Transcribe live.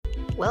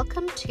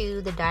Welcome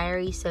to the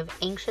Diaries of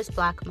Anxious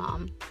Black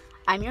Mom.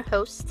 I'm your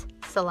host,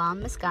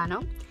 Salam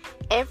Miscano.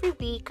 Every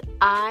week,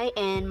 I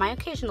and my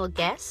occasional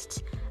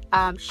guest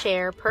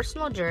share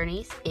personal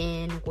journeys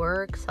in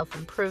work,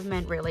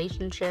 self-improvement,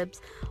 relationships,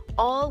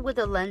 all with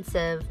a lens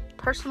of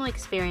personal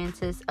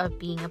experiences of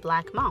being a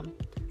Black mom.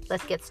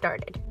 Let's get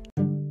started.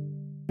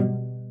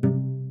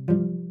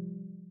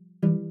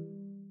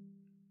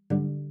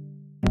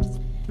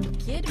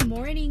 Good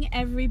morning,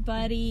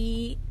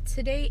 everybody.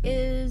 Today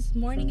is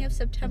morning of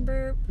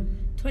September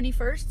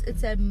 21st.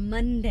 It's a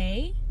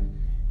Monday.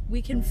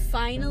 We can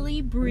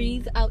finally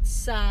breathe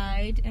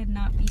outside and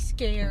not be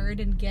scared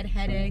and get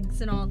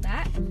headaches and all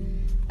that,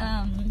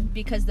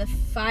 because the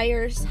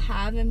fires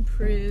have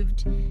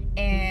improved,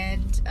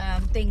 and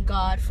thank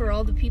God for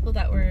all the people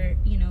that were,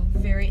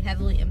 very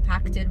heavily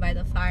impacted by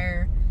the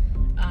fire.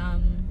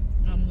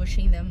 I'm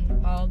wishing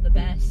them all the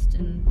best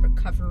and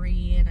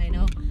recovery, and I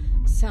know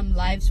some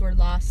lives were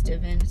lost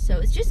even, so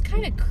it's just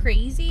kind of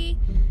crazy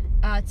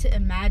to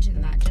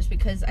imagine that, just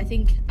because I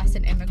think as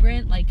an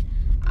immigrant,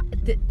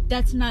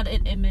 that's not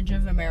an image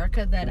of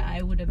America that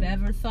I would have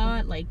ever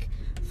thought,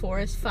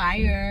 forest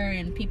fire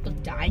and people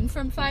dying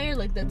from fire,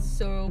 that's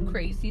so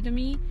crazy to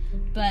me,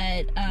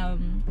 but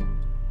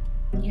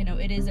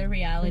it is a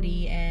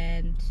reality,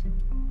 and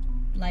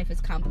life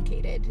is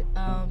complicated,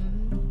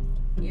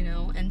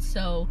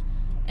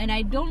 and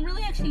I don't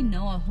really actually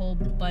know a whole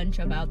bunch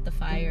about the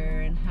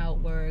fire and how it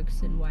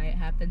works and why it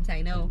happens.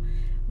 I know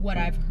what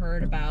I've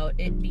heard about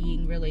it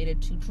being related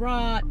to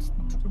drought,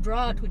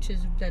 which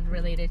is then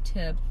related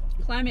to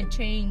climate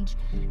change,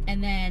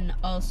 and then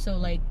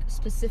also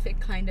specific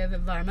kind of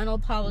environmental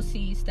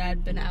policies that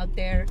have been out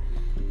there.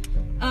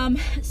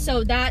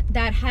 So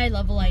that high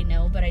level I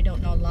know, but I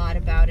don't know a lot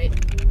about it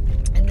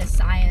and the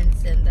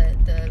science and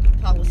the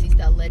policies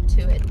that led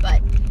to it.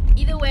 But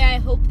either way, I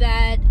hope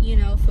that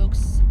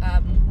folks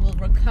will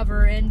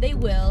recover, and they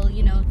will.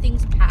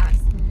 Things pass.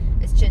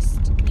 It's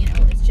just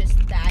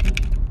that,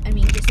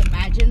 just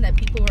imagine that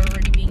people were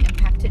already being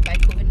impacted by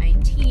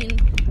COVID-19,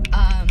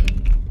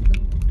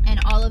 and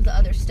all of the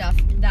other stuff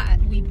that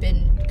we've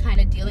been kind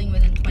of dealing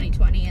with in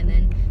 2020, and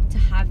then to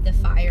have the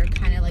fire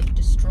kind of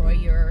destroy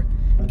your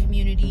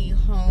community,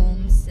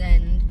 homes,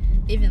 and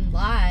even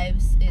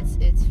lives,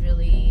 it's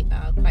really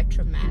quite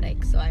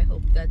traumatic. So I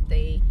hope that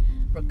they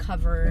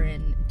recover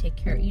and take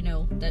care,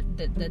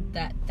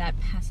 that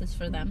passes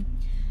for them.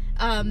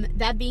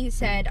 That being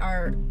said,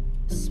 our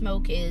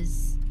smoke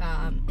is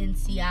in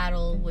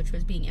Seattle, which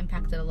was being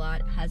impacted a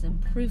lot, has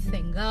improved,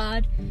 thank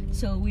God.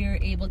 So we were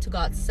able to go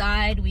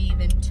outside. We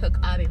even took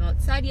Abim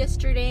outside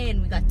yesterday,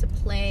 and we got to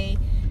play,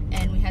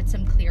 and we had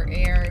some clear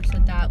air, so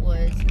that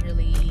was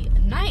really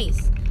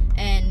nice.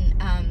 And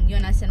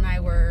Jonas and I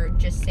were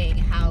just saying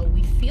how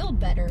we feel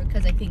better,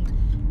 because I think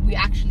we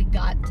actually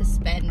got to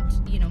spend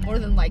more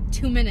than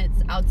 2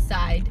 minutes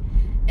outside,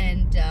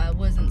 and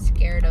wasn't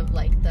scared of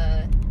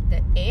the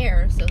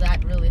air, so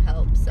that really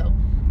helps. So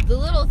the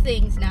little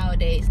things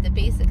nowadays, the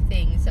basic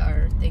things,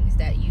 are things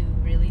that you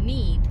really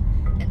need,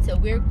 and so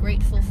we're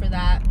grateful for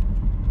that.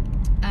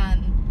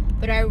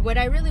 But what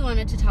I really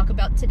wanted to talk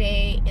about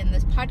today in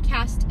this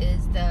podcast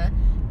is the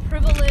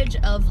privilege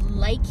of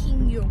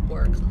liking your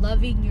work,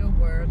 loving your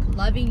work,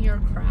 loving your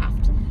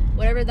craft,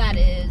 whatever that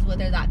is,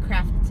 whether that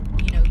craft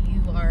you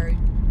are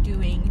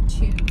doing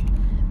to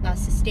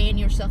sustain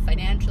yourself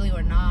financially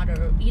or not,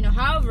 or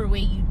however way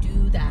you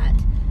do that,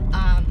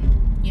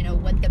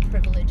 what the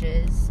privilege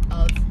is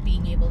of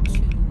being able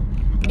to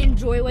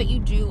enjoy what you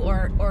do,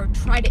 or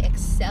try to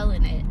excel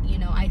in it.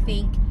 I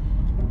think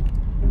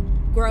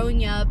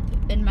growing up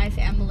in my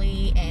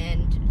family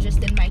and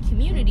just in my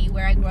community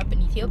where I grew up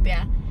in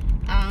Ethiopia,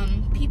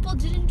 people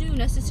didn't do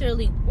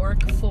necessarily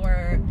work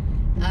for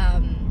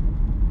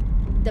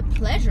the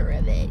pleasure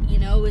of it.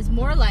 It was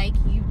more like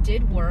you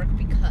did work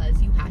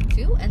because you had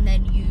to, and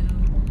then you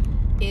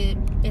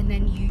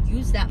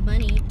use that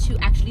money to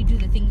actually do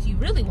the things you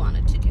really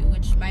wanted to do,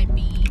 which might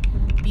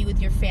be with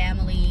your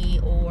family,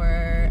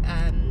 or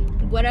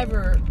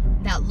whatever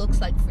that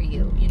looks like for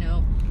you.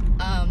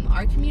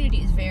 Our community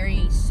is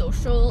very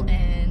social,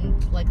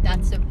 and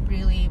that's a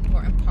really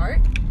important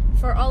part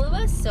for all of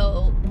us.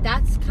 So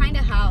that's kind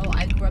of how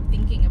I grew up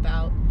thinking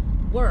about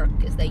work,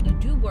 is that you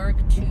do work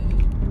to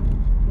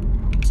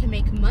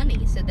make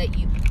money, so that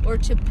or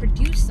to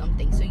produce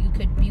something so you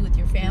could be with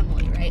your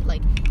family, right?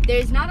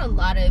 There's not a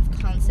lot of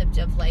concept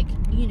of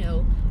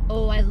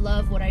oh, I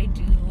love what I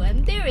do,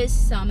 and there is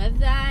some of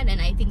that,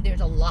 and I think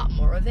there's a lot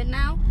more of it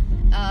now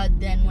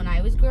than when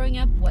I was growing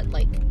up,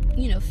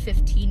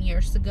 15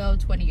 years ago,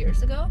 20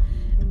 years ago.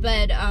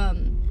 But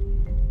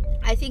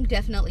I think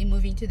definitely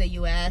moving to the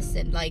US,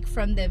 and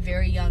from the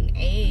very young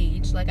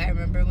age, I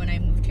remember when I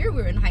moved here,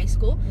 we were in high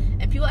school,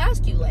 and people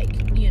ask you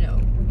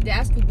they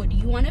ask you, what do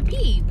you want to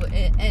be?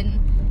 And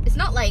it's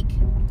not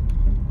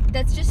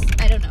that's just,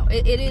 I don't know,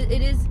 it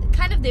is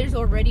kind of, there's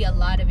already a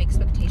lot of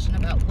expectation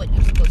about what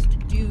you're supposed to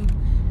do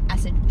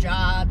as a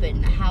job,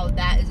 and how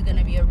that is going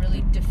to be a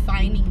really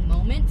defining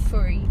moment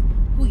for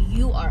who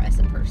you are as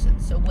a person.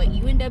 So what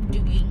you end up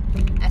doing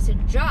as a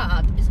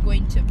job is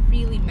going to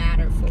really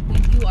matter for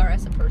who you are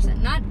as a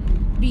person, not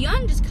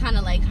beyond just kind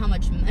of like how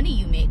much money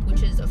you make,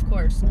 which is, of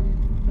course,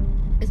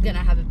 is going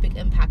to have a big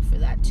impact for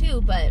that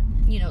too. But,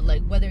 you know,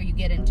 like whether you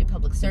get into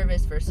public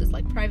service versus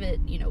like private,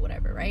 you know,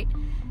 whatever, right?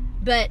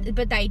 But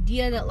the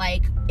idea that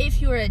like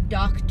if you're a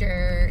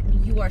doctor,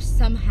 you are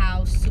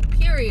somehow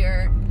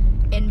superior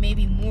and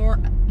maybe more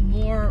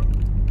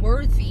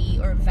worthy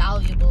or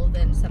valuable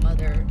than some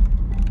other,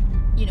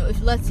 you know,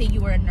 if let's say you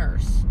were a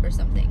nurse or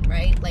something,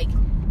 right? Like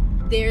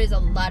there is a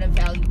lot of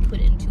value put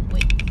into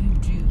what you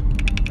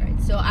do,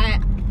 right? So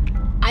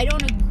I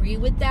don't agree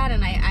with that,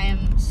 and I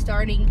am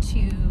starting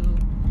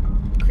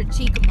to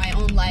critique my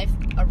own life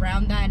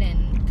around that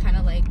and kind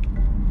of like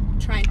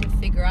trying to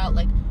figure out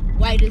like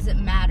why does it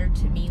matter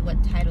to me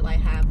what title I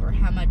have or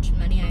how much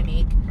money I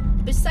make,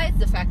 besides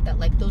the fact that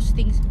like those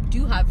things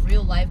do have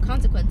real life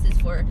consequences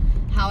for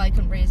how I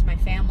can raise my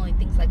family,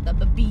 things like that.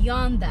 But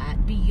beyond that,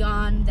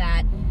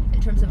 in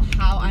terms of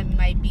how I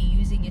might be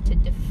using it to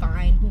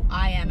define who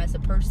I am as a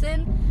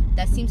person,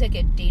 that seems like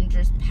a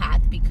dangerous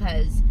path,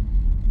 because,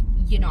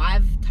 you know,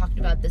 I've talked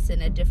about this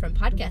in a different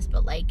podcast,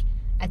 but like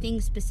I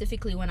think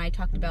specifically when I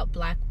talked about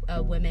Black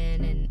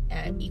women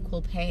and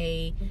equal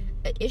pay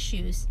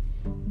issues,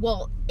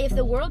 well, if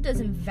the world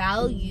doesn't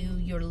value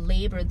your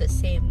labor the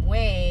same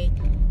way,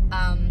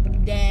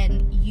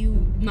 then you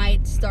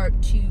might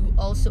start to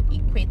also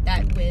equate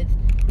that with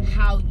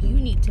how you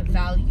need to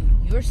value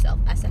yourself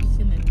as a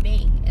human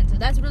being. And so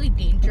that's really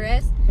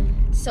dangerous.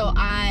 So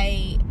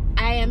I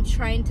am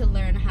trying to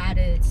learn how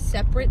to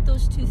separate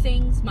those two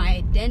things, my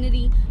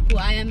identity, who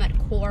I am at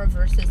core,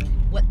 versus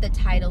what the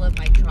title of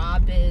my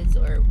job is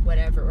or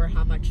whatever, or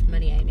how much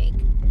money I make,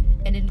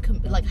 and in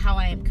like how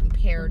I am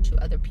compared to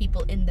other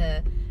people in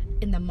the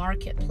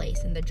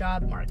marketplace, in the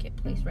job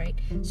marketplace, right?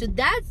 So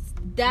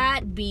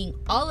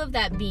all of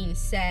that being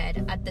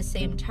said, at the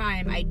same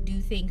time, I do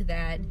think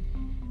that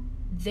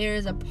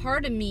there's a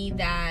part of me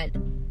that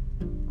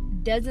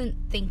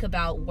doesn't think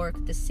about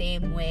work the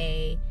same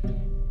way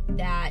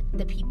that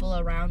the people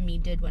around me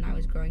did when I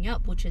was growing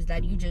up, which is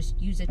that you just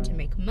use it to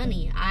make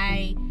money.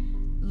 I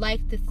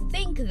like to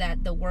think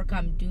that the work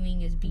I'm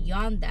doing is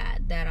beyond that,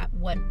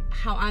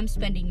 how I'm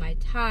spending my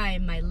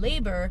time, my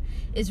labor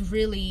is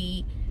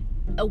really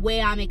a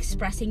way I'm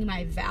expressing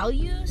my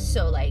values.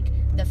 So like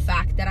the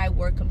fact that I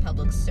work in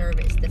public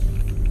service, the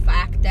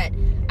fact that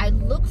I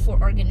look for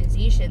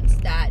organizations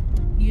that,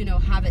 you know,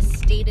 have a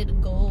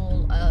stated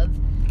goal of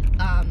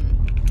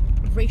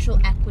racial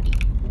equity.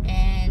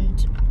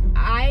 And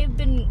I've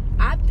been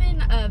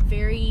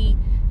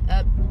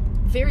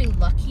very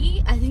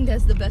lucky, I think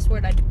that's the best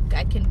word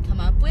I can come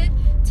up with,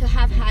 to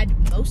have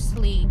had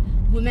mostly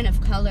women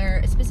of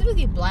color,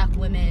 specifically Black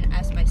women,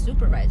 as my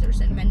supervisors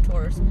and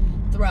mentors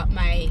throughout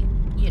my,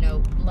 you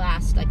know,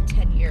 last like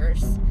 10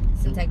 years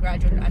since I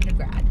graduated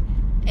undergrad.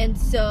 And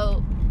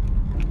so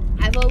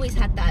I've always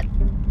had that,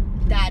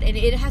 and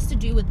it has to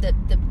do with the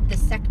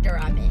sector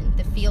I'm in,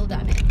 the field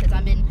I'm in, because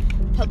I'm in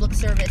public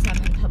service,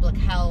 I'm in public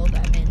health,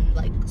 I'm in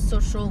like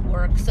social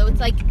work. So it's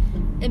like,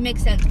 it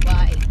makes sense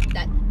why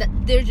that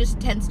there just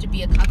tends to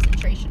be a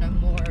concentration of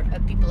more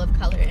of people of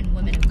color and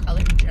women of color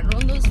in general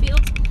in those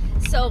fields.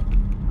 So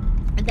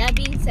that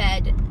being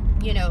said,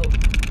 you know,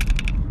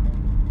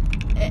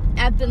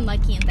 I've been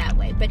lucky in that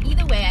way. But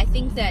either way, I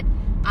think that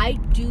I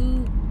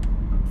do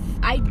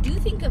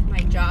think of my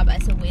job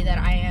as a way that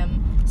I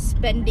am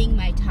spending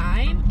my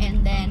time,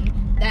 and then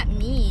that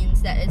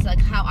means that it's like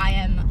how I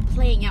am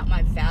playing out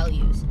my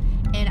values.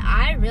 And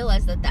I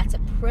realize that that's a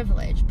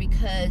privilege,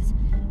 because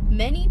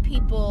many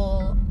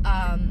people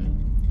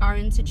are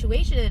in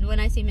situations, and when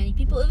I say many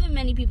people, even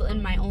many people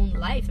in my own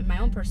life, in my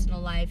own personal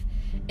life,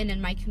 and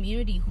in my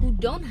community, who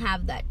don't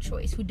have that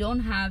choice, who don't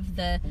have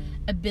the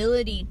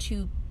ability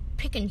to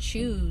pick and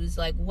choose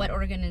like what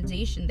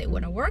organization they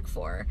want to work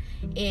for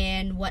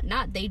and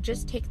whatnot. They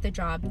just take the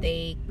job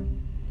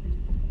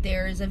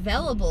there's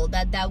available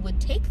that would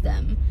take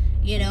them,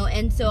 you know.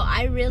 And so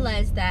I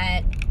realized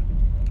that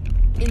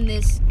in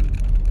this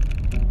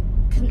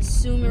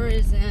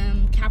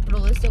consumerism,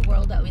 capitalistic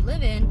world that we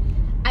live in,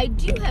 I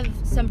do have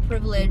some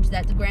privilege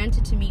that's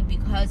granted to me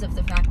because of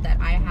the fact that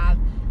I have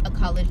a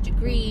college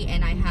degree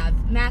and I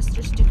have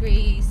master's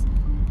degrees,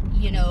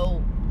 you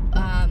know.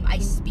 I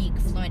speak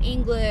fluent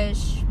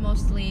English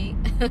mostly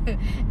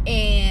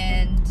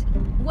and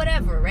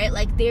whatever, right?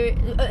 Like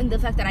and the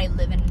fact that I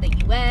live in the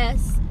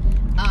US,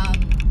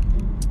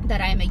 that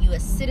I am a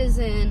US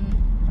citizen,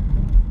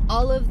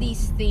 all of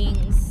these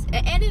things,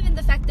 and even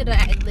the fact that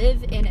I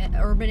live in an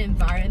urban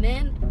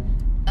environment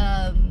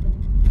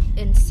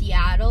in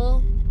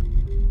Seattle,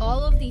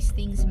 all of these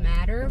things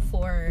matter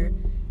for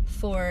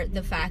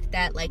the fact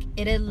that like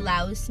it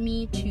allows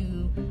me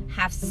to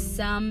have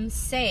some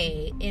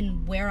say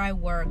in where I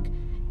work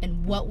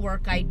and what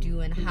work I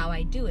do and how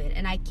I do it.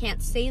 And I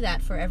can't say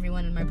that for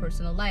everyone in my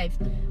personal life,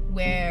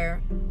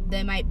 where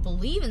they might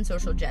believe in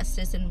social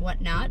justice and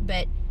whatnot,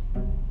 but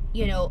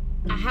you know,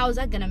 how is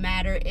that gonna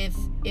matter if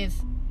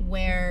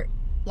where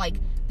like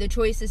the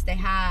choices they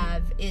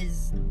have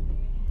is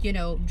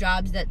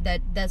jobs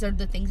that those are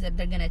the things that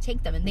they're going to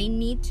take them, and they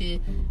need to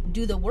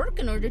do the work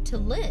in order to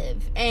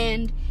live.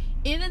 And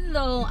even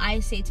though I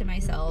say to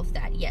myself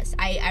that, yes,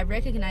 I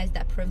recognize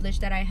that privilege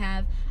that I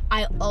have,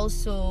 I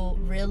also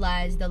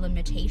realize the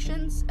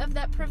limitations of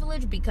that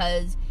privilege,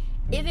 because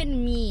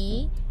even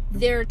me,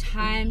 there are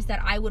times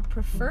that I would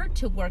prefer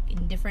to work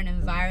in different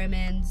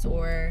environments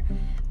or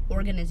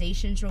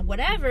organizations or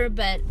whatever,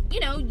 but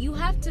you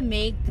have to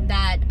make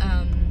that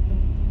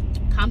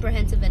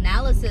comprehensive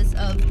analysis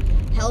of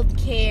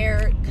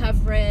healthcare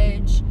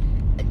coverage,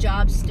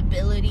 job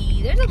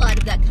stability. There's a lot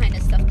of that kind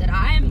of stuff that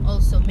I'm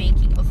also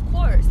making, of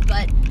course,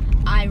 but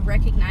I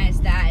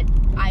recognize that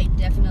I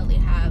definitely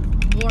have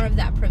more of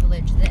that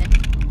privilege than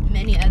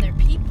many other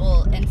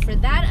people, and for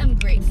that I'm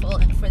grateful,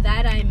 and for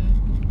that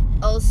I'm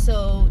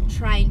also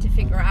trying to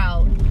figure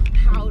out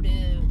how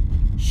to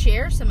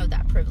share some of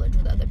that privilege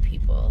with other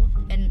people,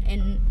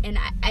 and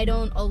I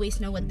don't always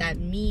know what that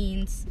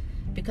means,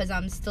 because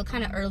I'm still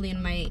kind of early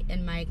in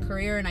my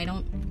career, and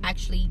I'm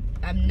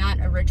not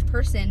a rich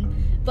person,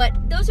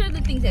 but those are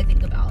the things I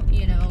think about,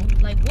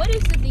 like what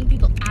is the thing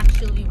people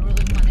actually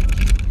really want to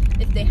do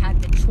if they had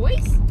the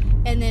choice,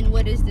 and then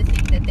what is the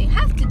thing that they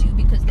have to do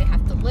because they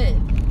have to live,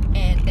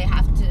 and they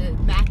have to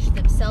match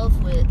themselves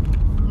with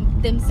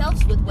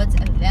what's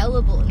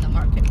available in the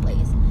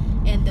marketplace,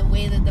 and the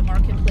way that the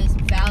marketplace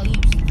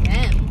values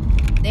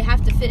them, they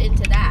have to fit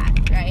into that,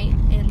 right?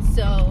 And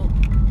so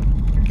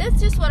that's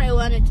just what I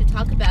wanted to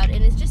talk about,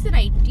 and it's just an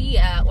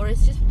idea, or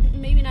it's just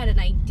maybe not an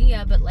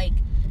idea, but like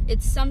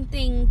it's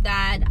something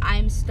that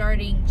I'm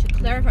starting to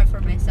clarify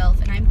for myself,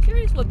 and I'm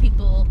curious what you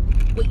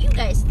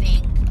guys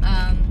think.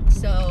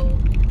 So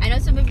I know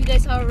some of you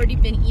guys have already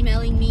been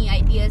emailing me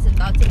ideas and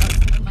thoughts about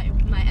some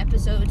of my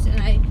episodes,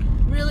 and I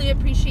really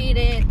appreciate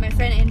it. My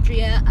friend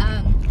Andrea,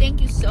 thank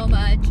you so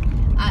much.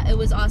 It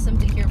was awesome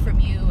to hear from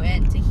you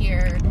and to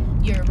hear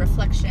your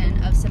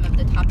reflection of some of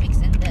the topics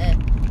in the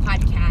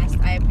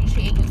podcast. I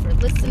appreciate you for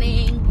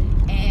listening,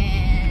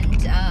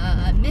 and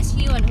miss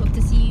you, and hope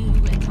to see you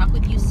and talk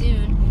with you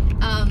soon.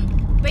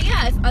 But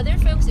yeah,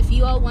 if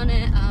you all want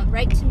to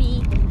write to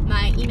me,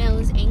 my email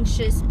is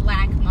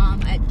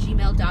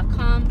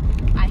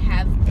anxiousblackmom@gmail.com. I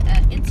have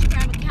an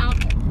Instagram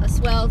account as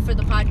well for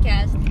the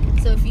podcast,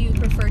 so if you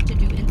prefer to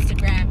do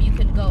Instagram, you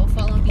can go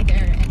follow me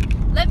there and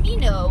let me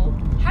know,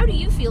 how do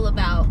you feel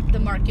about the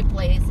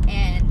marketplace,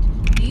 and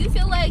do you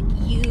feel like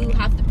you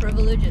have the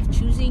privilege of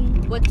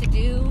choosing what to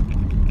do,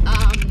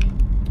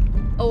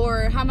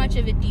 or how much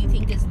of it do you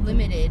think is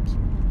limited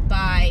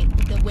by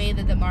the way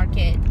that the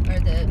market or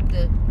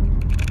the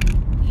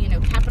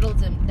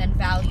capitalism then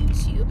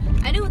values you?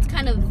 I know it's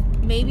kind of,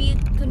 maybe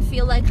it can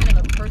feel like kind of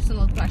a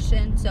personal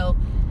question, so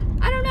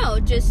I don't know,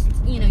 just,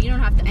 you don't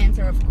have to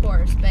answer, of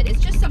course, but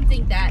it's just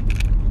something that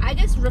I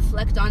guess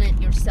reflect on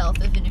it yourself,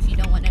 even if you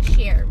don't want to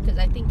share, because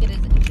I think it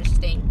is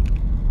interesting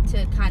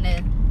to kind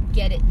of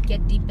get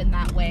deep in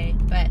that way.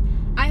 But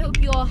I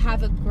hope you all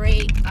have a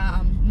great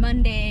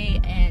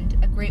Monday and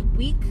a great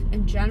week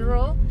in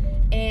general,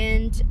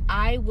 and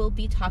I will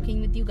be talking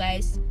with you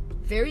guys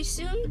very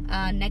soon,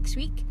 next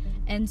week.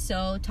 And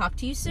so talk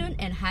to you soon,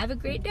 and have a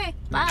great day.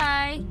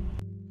 Bye.